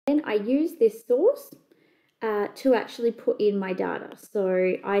I use this source to actually put in my data.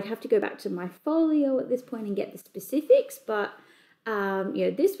 So I'd have to go back to my folio at this point and get the specifics, but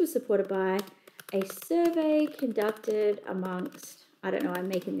this was supported by a survey conducted amongst, I don't know, I'm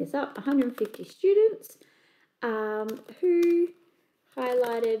making this up, 150 students who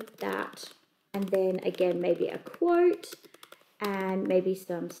highlighted that, and then again maybe a quote and maybe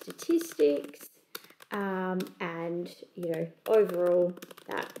some statistics, and overall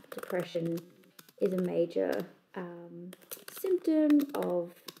that depression is a major symptom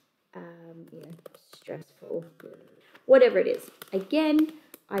of stressful, whatever it is. Again,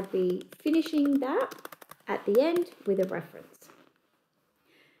 I'd be finishing that at the end with a reference.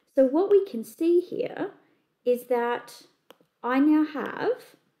 So what we can see here is that I now have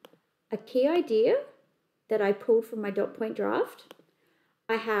a key idea that I pulled from my dot point draft.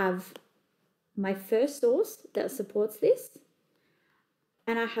 I have my first source that supports this,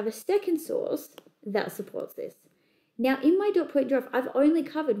 and I have a second source that supports this. Now in my dot point draft, I've only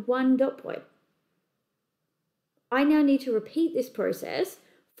covered one dot point. I now need to repeat this process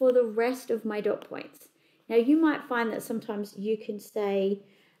for the rest of my dot points. Now you might find that sometimes you can say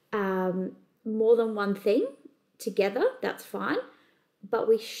more than one thing together, that's fine, but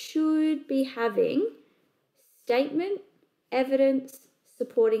we should be having statement, evidence,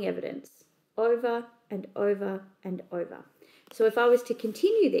 supporting evidence over and over and over. So if I was to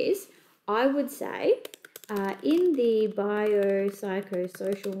continue this, I would say in the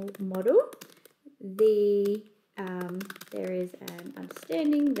biopsychosocial model, there is an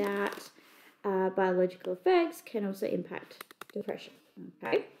understanding that biological effects can also impact depression.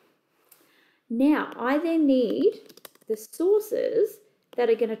 Okay. Now I then need the sources that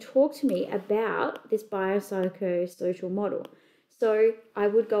are going to talk to me about this biopsychosocial model. So I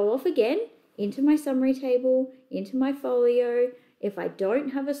would go off again into my summary table, into my folio. If I don't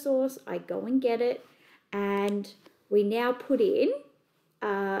have a source, I go and get it. And we now put in,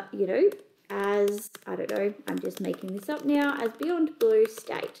 as, I don't know, I'm just making this up now, as Beyond Blue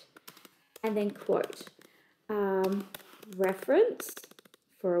state. And then quote. Reference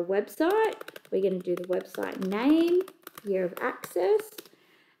for a website. We're going to do the website name, year of access.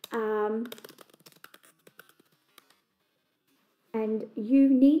 And you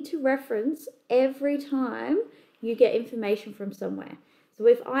need to reference every time you get information from somewhere. So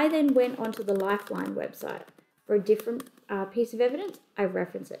if I then went onto the Lifeline website for a different piece of evidence, I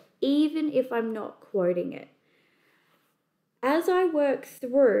reference it, even if I'm not quoting it. As I work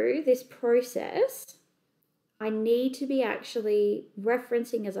through this process, I need to be actually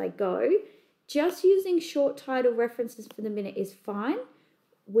referencing as I go. Just using short title references for the minute is fine.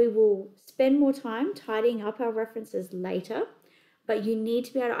 We will spend more time tidying up our references later, but you need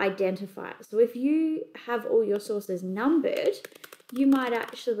to be able to identify it. So if you have all your sources numbered, you might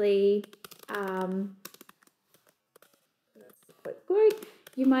actually,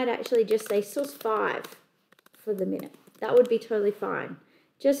 you might actually just say source 5 for the minute. That would be totally fine,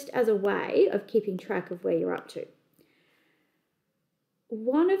 just as a way of keeping track of where you're up to.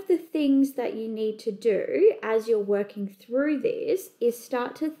 One of the things that you need to do as you're working through this is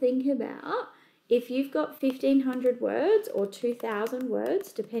start to think about, if you've got 1,500 words or 2,000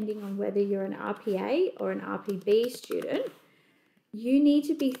 words, depending on whether you're an RPA or an RPB student, you need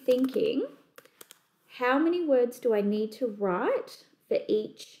to be thinking, how many words do I need to write for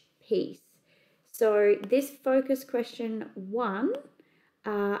each piece? So this focus question 1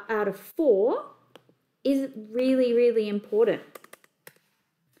 out of 4 is really, really important.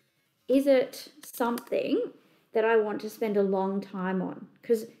 Is it something that I want to spend a long time on?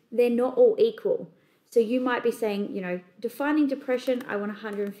 Because they're not all equal. So you might be saying, defining depression, I want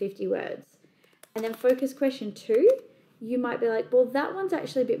 150 words. And then focus question 2, you might be like, well, that one's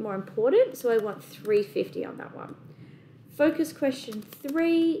actually a bit more important, so I want 350 on that one. Focus question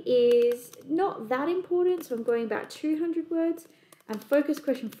 3 is not that important, so I'm going about 200 words. And focus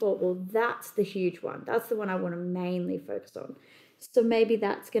question 4, well, that's the huge one. That's the one I want to mainly focus on. So maybe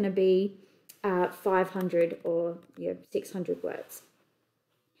that's going to be 500 or 600 words.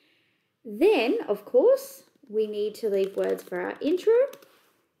 Then, of course, we need to leave words for our intro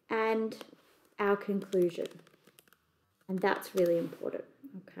and our conclusion. And that's really important,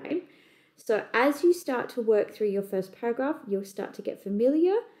 okay? So as you start to work through your first paragraph, you'll start to get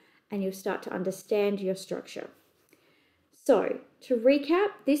familiar and you'll start to understand your structure. So to recap,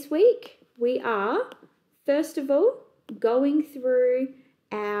 this week we are, first of all, going through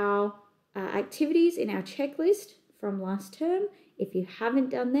our activities in our checklist from last term. If you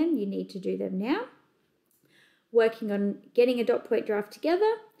haven't done them, you need to do them now. Working on getting a dot point draft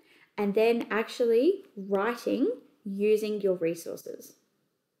together and then actually writing using your resources.